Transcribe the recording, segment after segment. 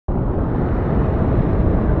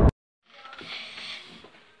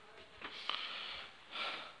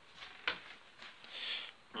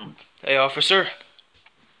Hey, officer.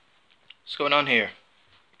 What's going on here?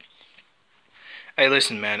 Hey,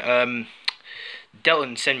 listen, man.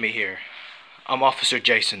 Delton sent me here. I'm Officer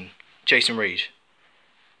Jason Reed.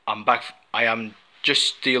 I'm back. I am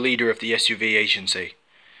just the leader of the S.V.C agency.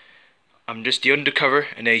 I'm just the undercover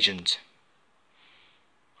and agent.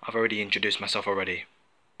 I've already introduced myself already.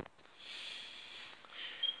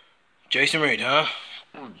 Jason Reed, huh?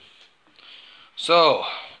 So,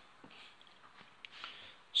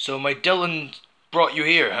 my Delton brought you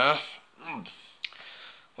here, huh?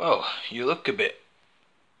 Well, you look a bit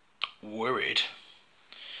worried.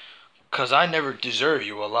 'Cause I never deserve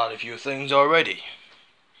you a lot of your things already.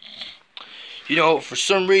 You know, for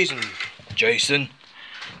some reason, Jason,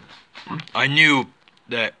 I knew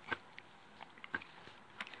that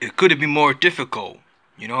it could have been more difficult.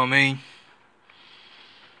 You know what I mean?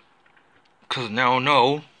 'Cause now I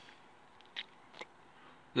know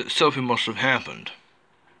that something must have happened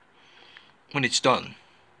when it's done.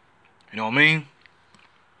 You know what I mean?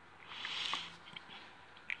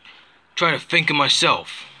 Trying to think of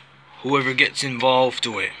myself, whoever gets involved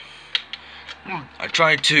to it. I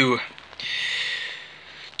try to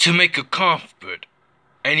make a comfort,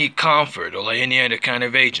 any comfort or like any other kind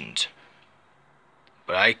of agent.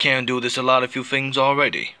 But I can't do this a lot of few things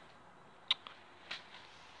already.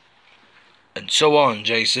 And so on,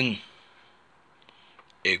 Jason.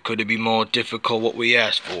 It could be more difficult what we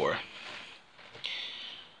asked for.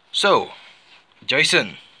 So,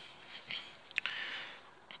 Jason,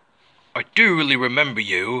 I do really remember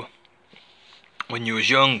you when you was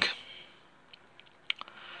young.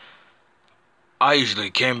 I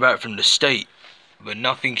usually came back from the state, but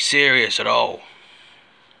nothing serious at all.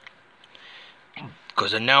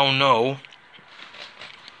 'Cause I now know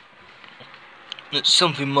that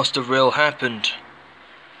something must have real happened.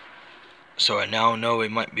 So I now know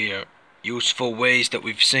it might be a useful ways that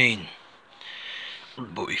we've seen.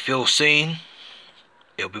 But we feel seen,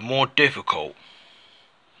 it'll be more difficult.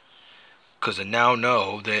 'Cause I now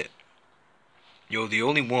know that you're the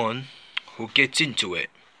only one who gets into it.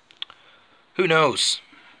 Who knows?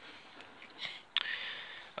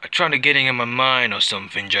 I try to get it in my mind or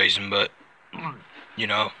something, Jason, but, you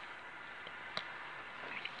know,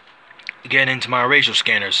 getting into my racial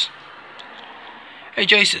scanners. Hey,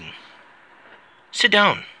 Jason, sit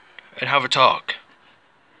down and have a talk.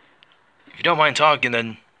 If you don't mind talking,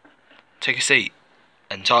 then take a seat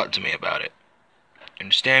and talk to me about it.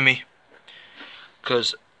 Understand me?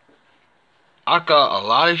 'Cause I got a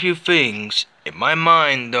lot of you things in my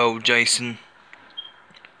mind, though, Jason.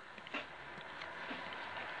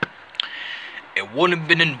 It wouldn't have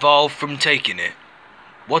been involved from taking it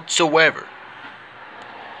whatsoever.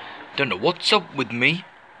 Don't know what's up with me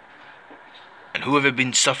and whoever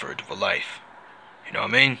been suffered for life. You know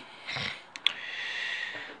what I mean?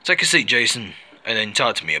 Take a seat, Jason, and then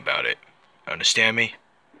talk to me about it. Understand me?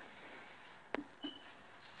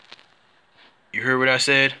 You heard what I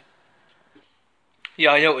said?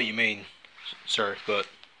 Yeah, I know what you mean, sir, but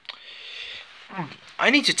I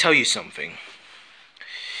need to tell you something.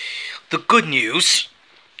 The good news,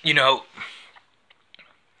 you know.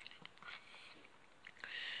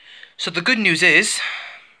 So the good news is,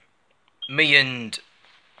 me and,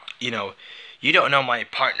 you don't know my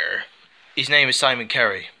partner. His name is Simon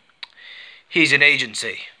Carey. He's an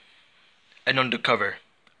agency, an undercover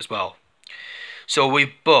as well. So we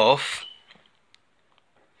both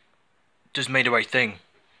just made the right thing.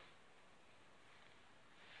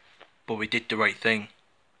 But we did the right thing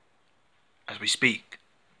as we speak.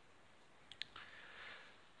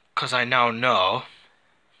 'Cause I now know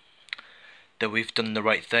that we've done the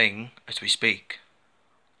right thing as we speak.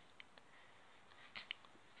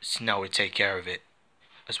 So now we take care of it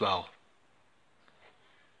as well.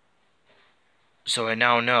 So I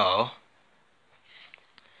now know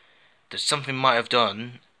that something might have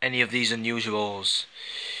done any of these unusuals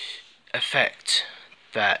effect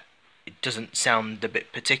that it doesn't sound a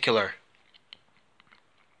bit particular.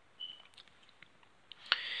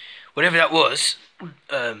 Whatever that was,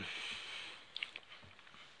 I'm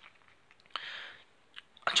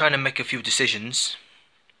trying to make a few decisions.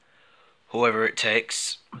 Whoever it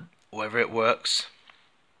takes, whoever it works.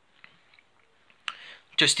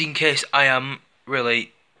 Just in case I am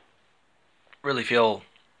really feel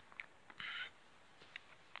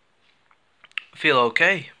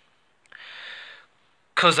okay.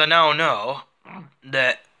 'Cause I now know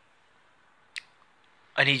that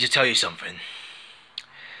I need to tell you something.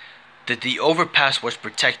 That the Overpass was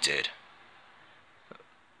protected.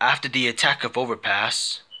 After the attack of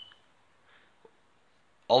Overpass,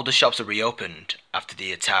 all the shops are reopened after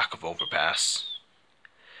the attack of Overpass.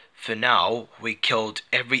 For now, we killed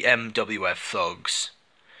every MWF thugs,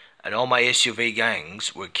 and all my SUV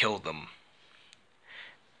gangs, we killed them.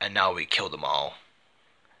 And now we killed them all.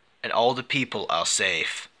 And all the people are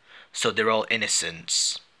safe, so they're all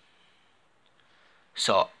innocents.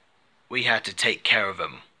 So, we had to take care of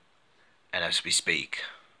them, and as we speak.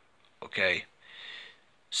 Okay?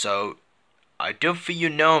 So, I don't think you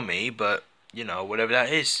know me, but, you know, whatever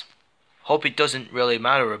that is. Hope it doesn't really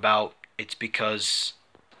matter about it's because...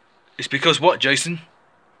 It's because what, Jason?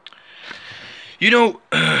 You know,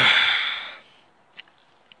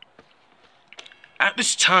 at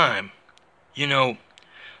this time, you know,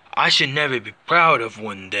 I should never be proud of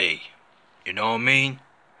one day. You know what I mean?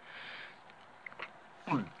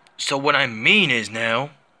 So what I mean is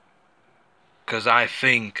now, 'cause I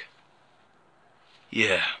think,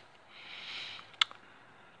 yeah,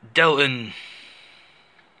 Delton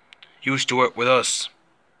used to work with us.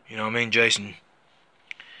 You know what I mean, Jason?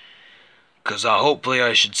 'Cause hopefully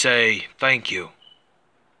I should say thank you.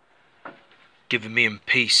 Giving me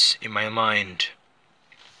peace in my mind.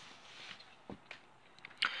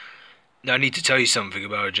 Now I need to tell you something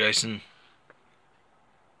about it, Jason.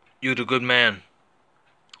 You're the good man.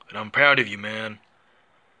 And I'm proud of you, man.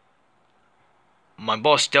 My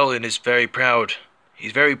boss Delton is very proud.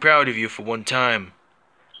 He's very proud of you for one time.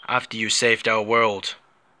 After you saved our world.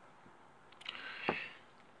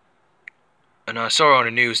 And I saw on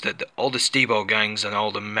the news that all the Stevo gangs and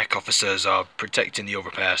all the mech officers are protecting the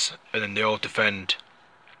overpass. And then they all defend.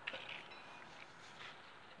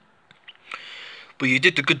 But you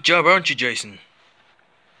did a good job, aren't you, Jason?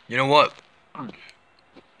 You know what?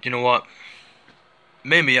 You know what?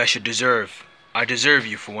 Maybe I deserve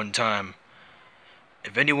you for one time.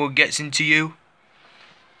 If anyone gets into you,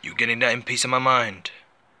 you getting that in peace of my mind.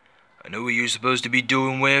 I know who you're supposed to be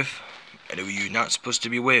doing with, and who you're not supposed to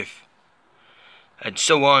be with. And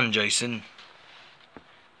so on, Jason.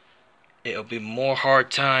 It'll be more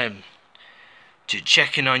hard time to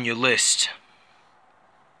checking on your list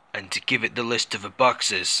and to give it the list of the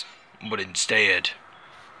boxes, but instead.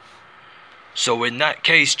 So in that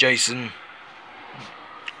case, Jason,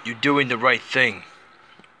 you're doing the right thing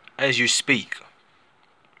as you speak.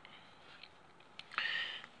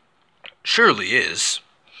 Surely is.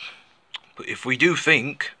 But if we do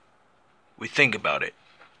think, we think about it.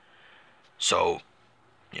 So,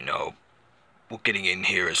 you know, we're getting in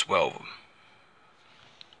here as well.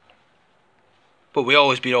 But we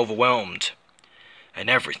always be overwhelmed and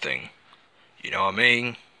everything. You know what I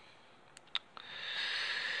mean?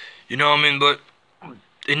 You know what I mean? But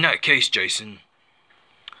in that case, Jason,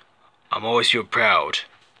 I'm always feel proud.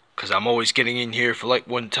 'Cause I'm always getting in here for like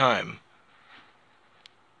one time.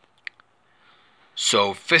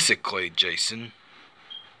 So physically, Jason,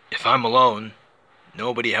 if I'm alone,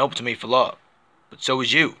 nobody helped me for long. But so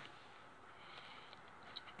is you.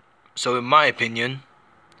 So in my opinion,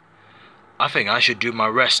 I think I should do my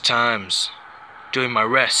rest times. Doing my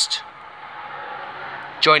rest.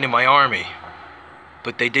 Joining my army.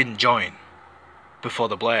 But they didn't join. Before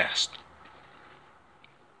the blast.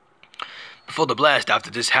 Before the blast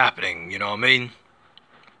after this happening, you know what I mean?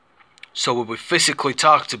 So when we physically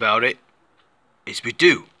talked about it, is we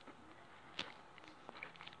do.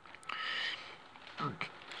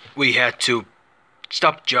 We had to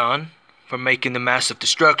stop John from making the massive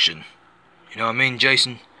destruction. You know what I mean,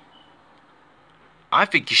 Jason? I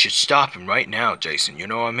think you should stop him right now, Jason, you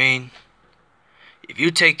know what I mean? If you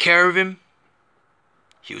take care of him,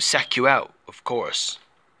 he'll sack you out, of course.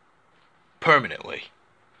 Permanently.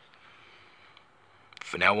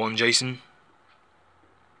 For now on, Jason,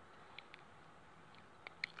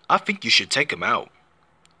 I think you should take him out.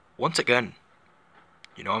 Once again.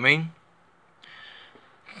 You know what I mean?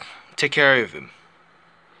 Take care of him.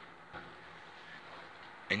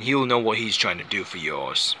 And he'll know what he's trying to do for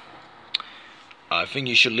yours. I think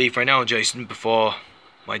you should leave right now, Jason, before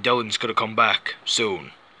my Delton's gonna come back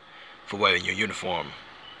soon for wearing your uniform.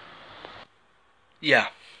 Yeah.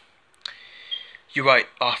 You're right,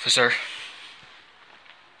 officer.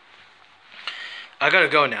 I gotta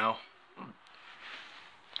go now.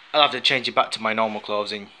 I'll have to change it back to my normal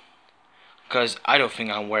clothing. 'Cause I don't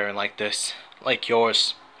think I'm wearing like this. Like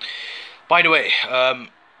yours. By the way,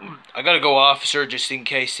 I gotta go, officer, just in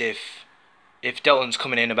case if Delton's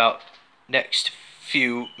coming in about next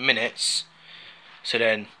few minutes. So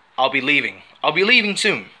then, I'll be leaving. I'll be leaving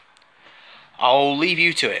soon. I'll leave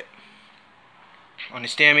you to it.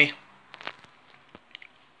 Understand me?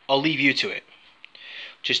 I'll leave you to it.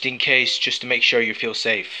 Just in case, just to make sure you feel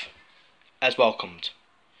safe. As welcomed.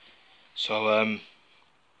 So,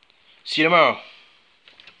 see you tomorrow.